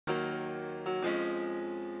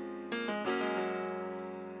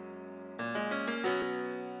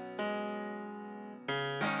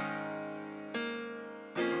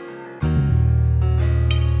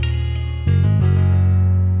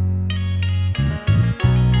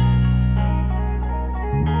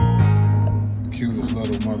cutest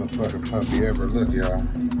little motherfucking puppy ever. Look, y'all.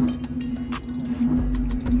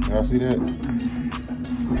 Y'all see that?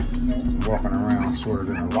 Walking around shorter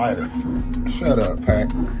than a lighter. Shut up,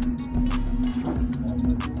 Pac.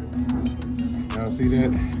 Y'all see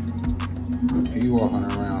that? He walking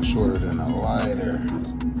around shorter than a lighter.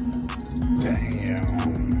 Damn.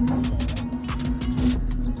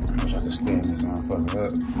 I wish I could stand this motherfucker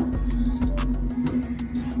up.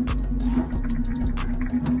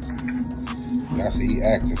 I see he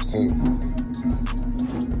active too.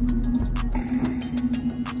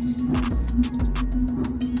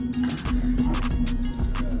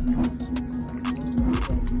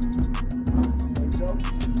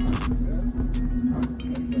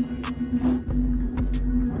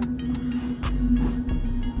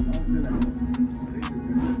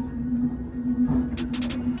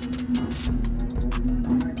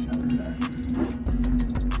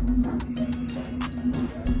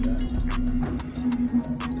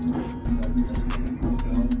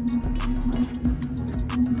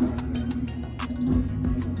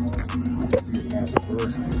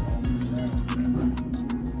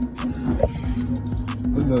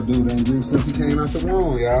 This little dude ain't grew since he came out the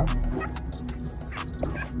womb, y'all.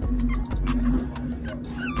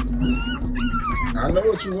 I know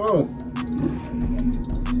what you want.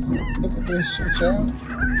 Look at this shit, y'all.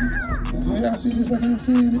 Y'all see this like I'm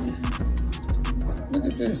seeing it? Look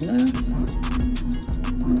at this, man.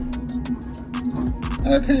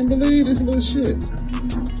 I can't believe this little shit.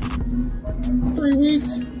 3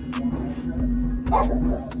 weeks.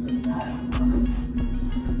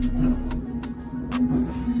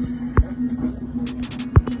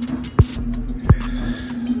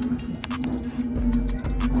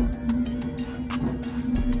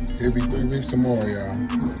 It'll be 3 weeks tomorrow, y'all.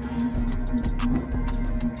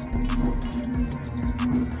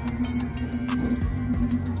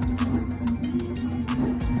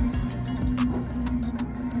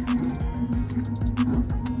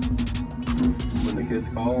 When the kids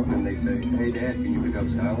call and they say, "Hey Dad, can you pick up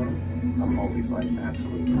Skylar?" I'm always like,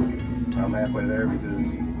 absolutely. I'm halfway there because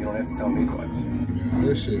you don't have to tell me twice.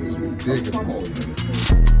 This shit is ridiculous.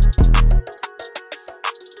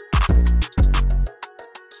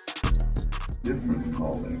 Different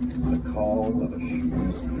calling. The call of a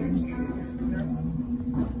shrimp cream cheese.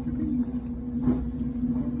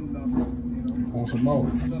 Want some more?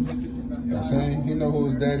 You know what I'm saying? You know who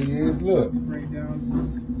his daddy is? Look.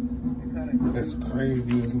 That's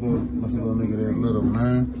crazy. This little nigga that little,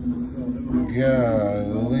 man.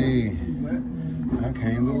 Golly. I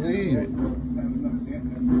can't believe it.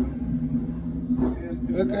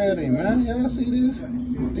 Look at him, man. Y'all see this?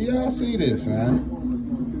 Do y'all see this, man?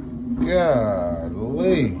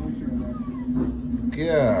 Golly.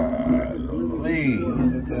 Golly.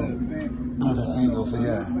 Look at that. Another angle for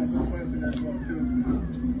y'all.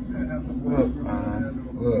 Look, man.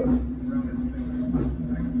 Look.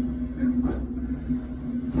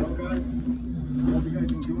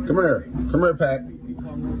 Come here. Come here, Pac.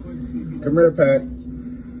 Come here, Pac.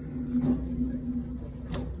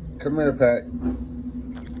 Come here, Pac.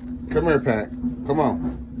 Come here, Pac. Come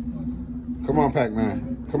on. Come on,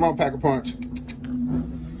 Pac-Man. Come on, Pack a Punch.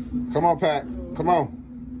 Come on, Pac. Come on.